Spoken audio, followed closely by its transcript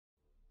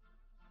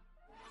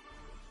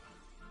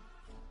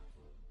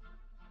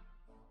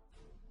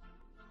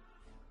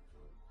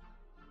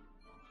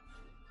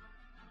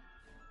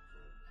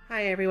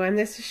Hi everyone,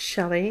 this is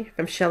Shelly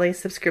from Shelly's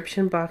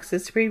Subscription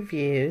Boxes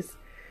Reviews,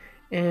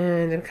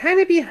 and I'm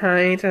kind of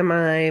behind on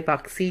my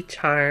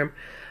Boxycharm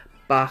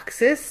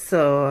boxes,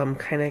 so I'm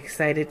kind of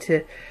excited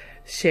to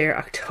share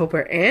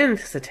October and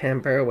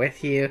September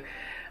with you.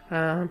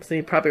 So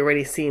you've probably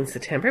already seen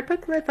September,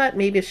 but I thought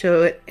maybe I'd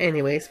show it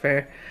anyways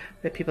for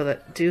the people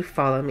that do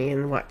follow me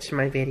and watch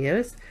my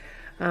videos.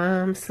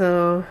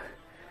 So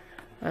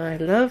I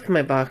love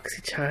my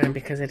Boxycharm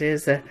because it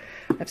is a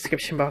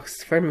subscription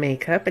box for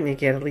makeup, and you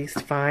get at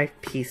least 5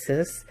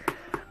 pieces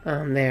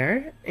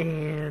there.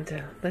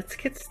 And let's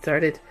get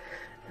started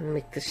and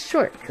make this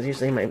short because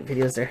usually my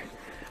videos are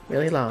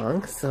really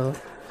long. So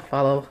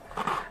follow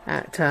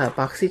at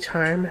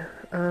Boxycharm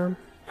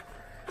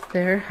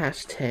there,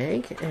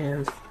 hashtag.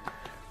 And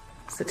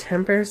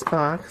September's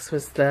box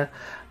was the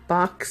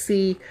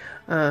Boxy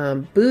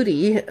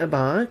Baddy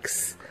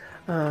box.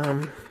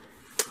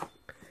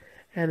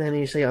 And then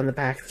usually on the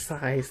back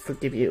size they'll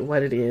give you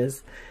what it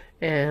is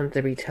and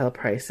the retail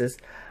prices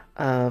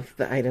of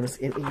the items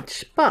in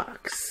each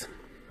box.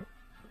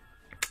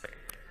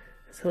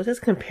 So we'll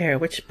just compare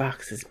which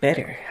box is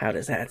better. How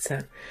does that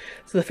sound?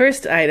 So the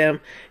first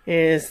item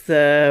is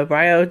the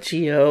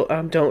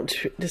Briogeo Don't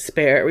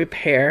Despair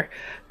Repair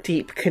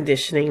Deep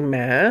Conditioning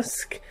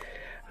Mask.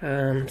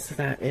 So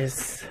that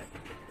is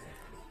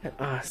an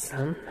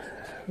awesome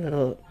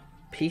little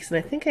piece, and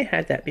I think I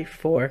had that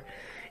before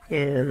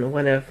in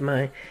one of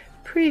my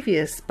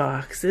previous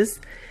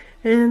boxes.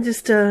 And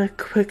just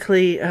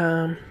quickly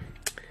for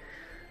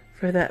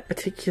that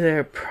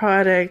particular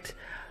product,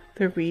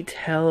 the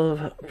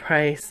retail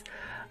price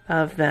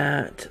of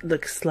that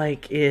looks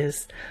like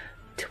is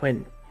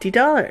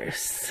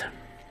 $20.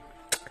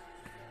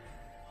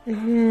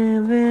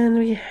 And then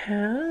we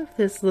have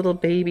this little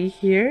baby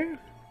here,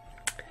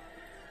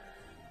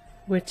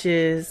 which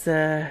is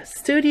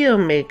Studio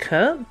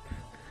Makeup.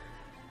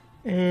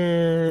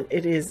 And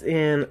it is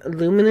in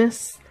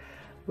Luminous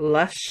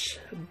Lush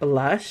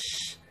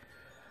Blush,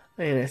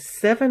 and it's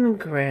 7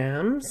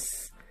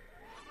 grams,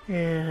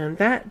 and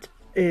that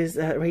is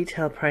at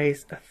retail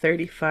price of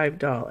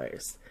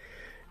 $35.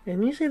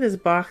 And usually this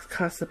box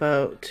costs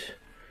about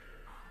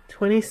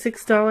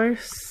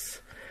 $26,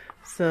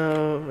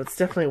 so it's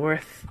definitely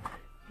worth,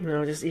 you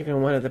know, just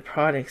even one of the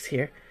products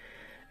here.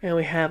 And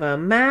we have a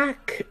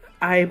MAC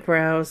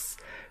Eyebrows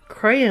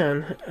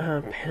Crayon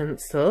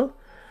pencil.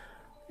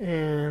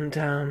 And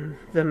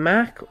the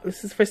MAC,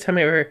 this is the first time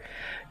I ever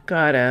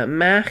got a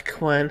MAC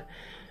one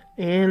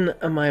in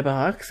my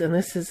box, and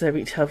this is a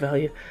retail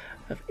value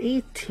of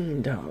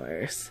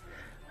 $18.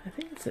 I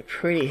think it's a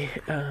pretty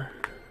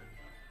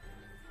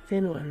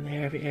thin one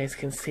there, if you guys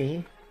can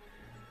see.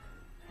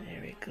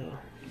 There we go.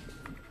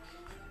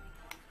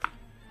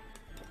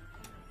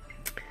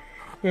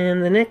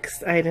 And the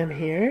next item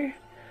here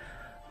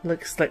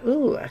looks like,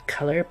 ooh, a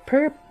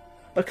Colorpop.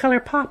 I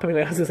mean,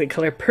 I was going to say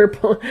color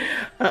purple.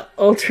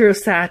 Ultra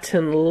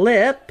Satin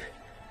Lip.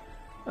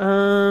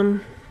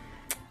 It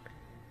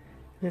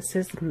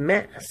says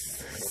Mess.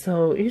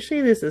 So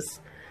usually this is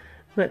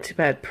not too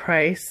bad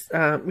price.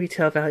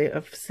 Retail value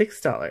of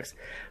 $6.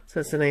 So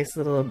it's a nice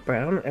little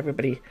brown.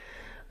 Everybody,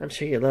 I'm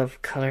sure you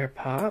love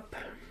Colorpop.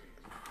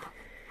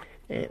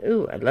 And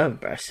ooh, I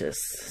love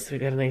brushes. So we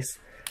got a nice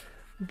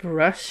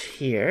brush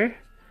here.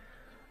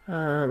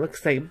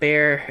 Looks like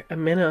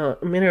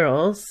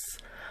bareMinerals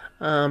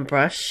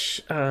brush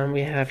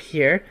we have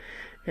here,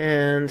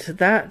 and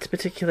that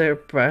particular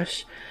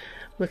brush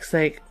looks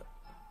like,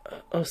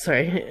 oh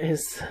sorry,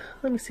 is,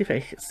 let me see if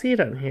I can see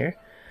it on here.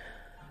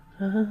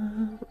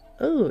 Oh,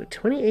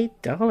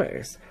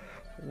 $28.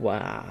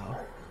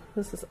 Wow,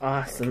 this is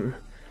awesome.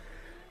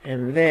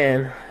 And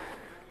then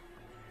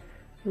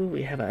ooh,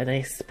 we have a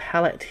nice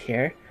palette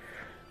here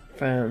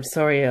from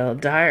Soiree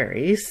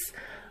Diaries.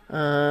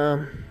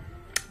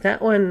 That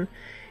one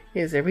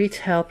is a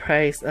retail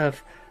price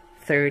of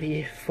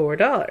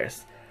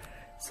 $34.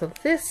 So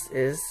this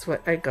is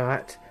what I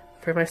got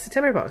for my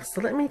September box.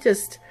 So let me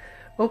just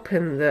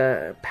open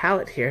the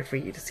palette here for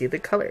you to see the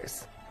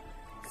colors.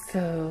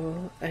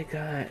 So I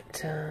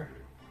got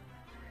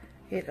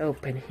it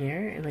open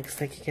here. It looks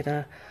like you get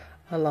a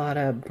lot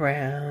of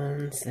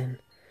browns and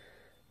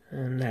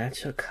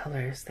natural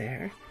colors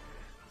there.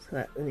 So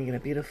that, and you get a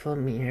beautiful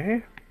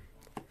mirror.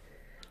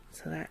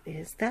 So that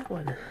is that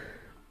one.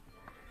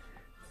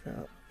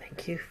 So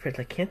thank you for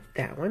looking at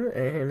that one,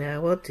 and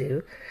now we'll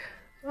do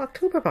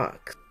October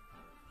box.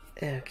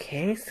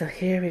 Okay, so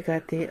here we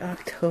got the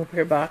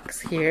October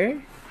box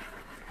here,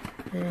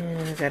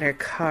 and we got our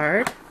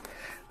card,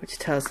 which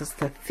tells us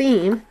the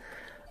theme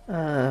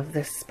of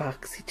this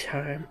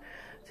Boxycharm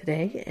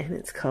today, and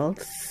it's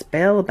called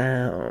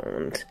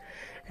Spellbound.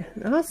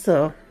 And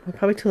also, we're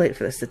probably too late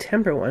for the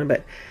September one,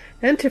 but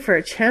enter for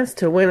a chance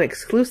to win an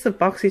exclusive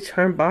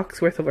Boxycharm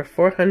box worth over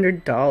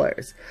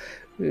 $400.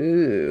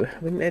 Ooh,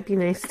 wouldn't that be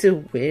nice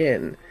to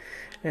win?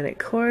 And of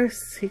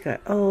course, you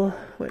got, oh,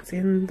 what's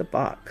in the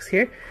box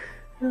here.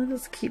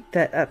 Let's keep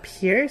that up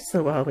here.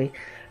 So while we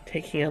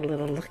taking a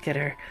little look at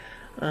our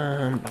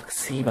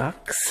Boxy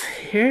box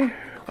here,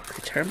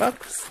 Boxycharm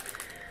box.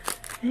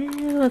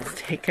 And let's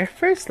take our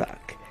first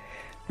look.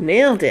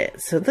 Nailed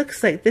it. So it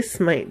looks like this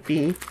might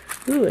be,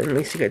 ooh, at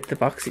least you got the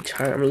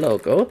Boxycharm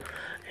logo.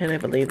 And I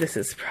believe this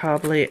is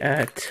probably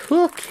a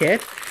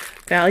toolkit,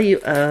 value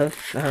of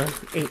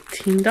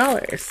 $18.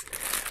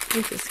 Let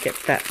me just get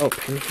that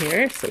open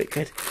here so we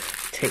could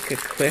take a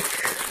quick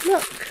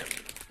look.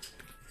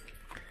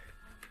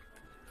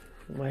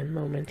 One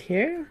moment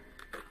here.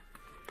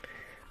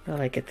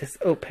 While I get this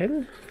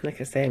open.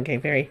 Like I say, I'm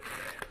getting very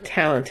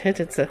talented.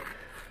 It's a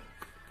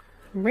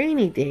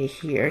rainy day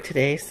here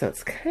today, so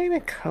it's kind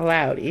of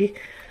cloudy.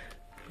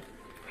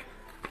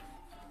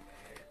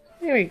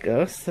 There we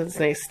go. So it's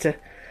nice to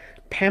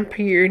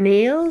pamper your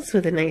nails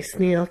with a nice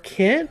nail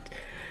kit.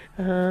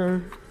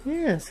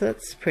 Yeah, so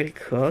that's pretty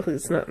cool.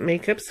 It's not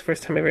makeup. It's the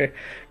first time I ever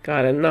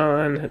got a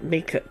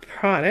non-makeup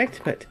product,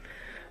 but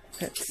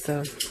that's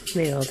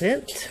nailed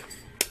it.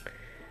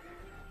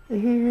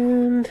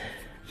 And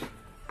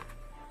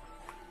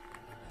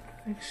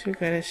actually, we've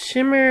got a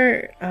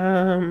shimmer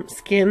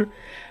skin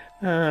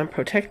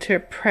protector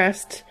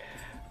pressed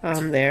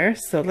there.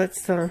 So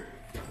let's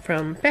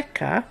from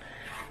Becca,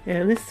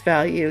 and this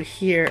value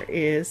here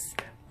is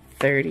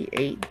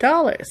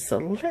 $38. So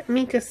let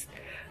me just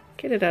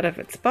get it out of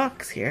its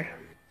box here.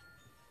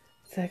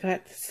 So I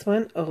got this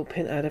one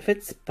open out of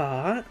its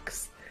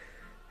box.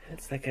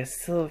 It's like a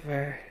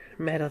silver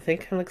metal thing.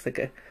 Kind of looks like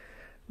a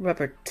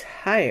rubber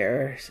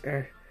tire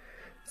or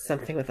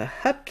something with a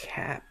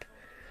hubcap,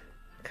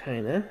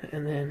 kind of.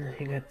 And then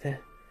you got the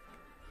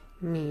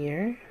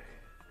mirror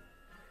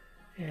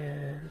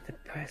and the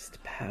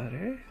pressed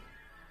powder.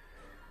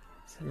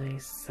 It's a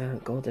nice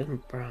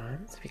golden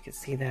bronze. If you can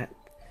see that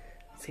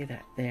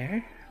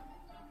there.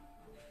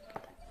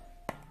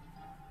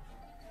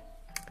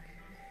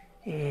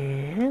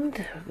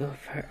 And we'll go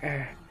for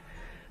our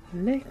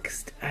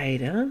next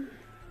item,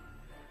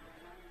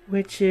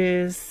 which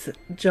is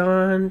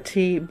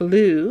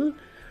Jonteblu,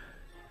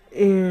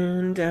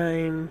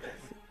 and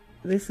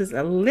this is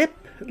a lip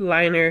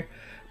liner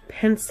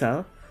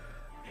pencil,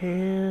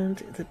 and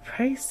the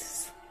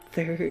price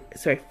is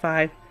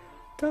 $5.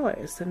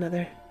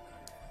 Another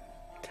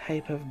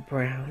type of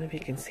brown, if you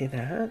can see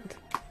that.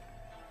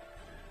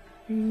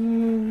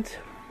 And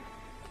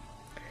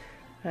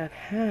I've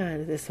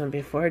had this one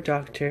before,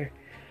 Dr.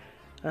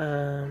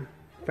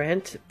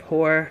 Brandt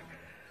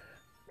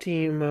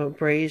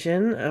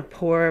Poredermabrasion, a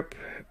pore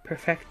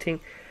perfecting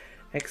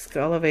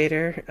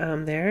exfoliator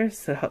there,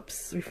 so it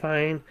helps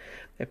refine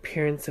the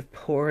appearance of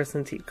pores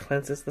and deep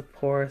cleanses the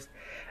pores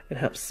and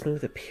helps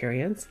smooth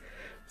appearance.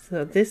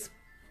 So this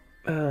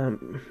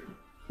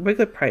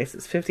regular price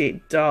is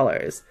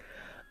 $58.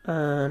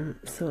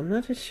 So I'm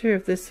not sure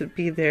if this would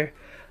be their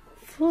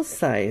full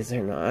size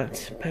or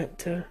not, but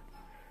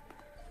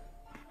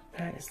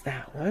that is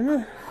that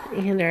one.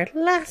 And our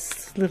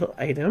last little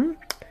item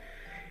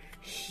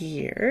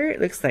here,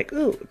 it looks like,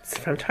 ooh, it's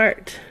from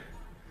Tarte.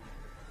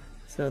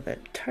 So the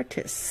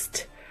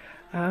Tarteist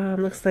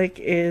looks like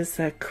is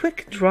a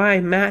quick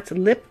dry matte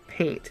lip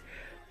paint,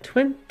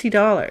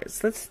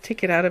 $20. Let's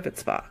take it out of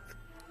its box.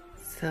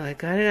 So I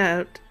got it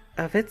out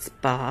of its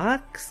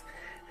box.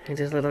 I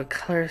did a little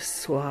color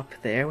swap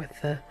there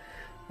with the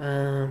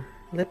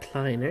lip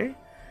liner.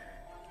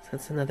 So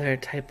that's another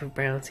type of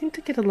brown. Seem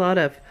to get a lot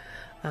of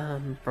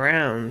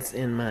browns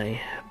in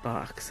my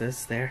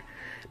boxes there.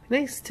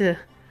 Nice to,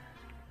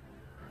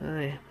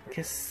 I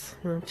guess,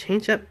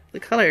 change up the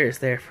colors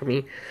there for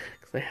me,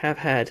 because I have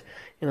had,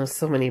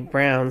 so many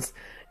browns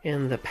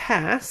in the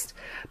past.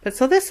 But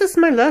so this is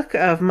my look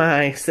of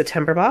my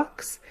September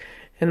box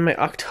and my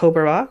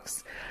October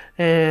box,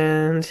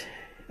 and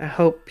I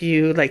hope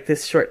you like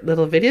this short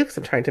little video, because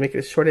I'm trying to make it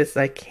as short as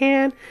I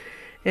can.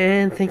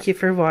 And thank you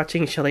for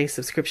watching ncLA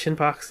subscription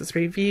boxes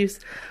reviews.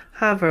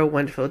 Have a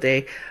wonderful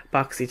day,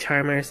 Boxy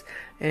Charmers,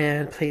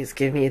 and please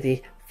give me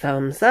the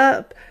thumbs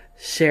up,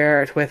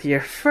 share it with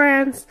your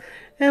friends,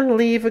 and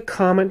leave a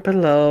comment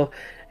below,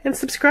 and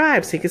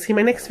subscribe so you can see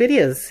my next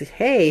videos.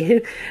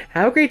 Hey,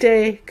 have a great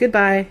day.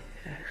 Goodbye.